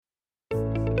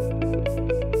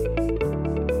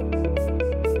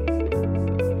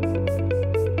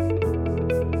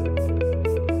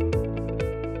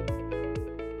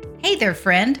there,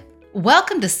 friend.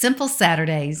 Welcome to Simple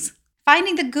Saturdays.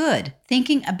 Finding the good,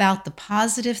 thinking about the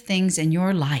positive things in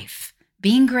your life,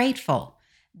 being grateful,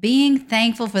 being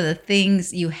thankful for the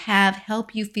things you have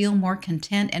help you feel more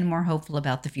content and more hopeful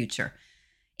about the future.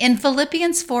 In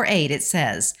Philippians 4:8, it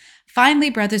says, "Finally,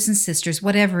 brothers and sisters,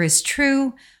 whatever is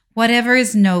true, whatever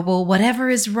is noble, whatever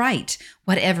is right,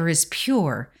 whatever is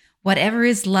pure, whatever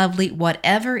is lovely,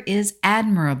 whatever is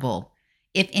admirable,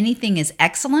 if anything is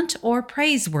excellent or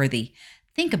praiseworthy,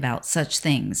 think about such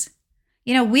things."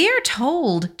 We are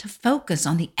told to focus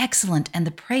on the excellent and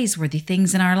the praiseworthy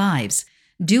things in our lives.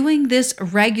 Doing this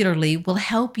regularly will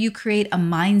help you create a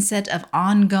mindset of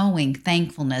ongoing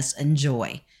thankfulness and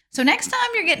joy. So next time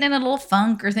you're getting in a little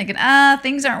funk or thinking,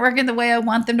 things aren't working the way I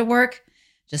want them to work,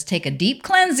 just take a deep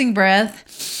cleansing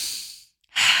breath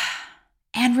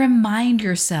and remind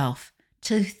yourself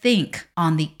to think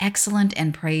on the excellent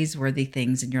and praiseworthy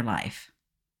things in your life.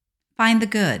 Find the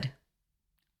good,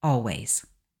 always.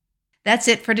 That's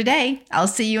it for today. I'll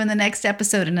see you in the next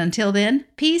episode. And until then,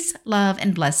 peace, love,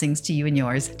 and blessings to you and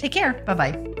yours. Take care.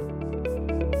 Bye-bye.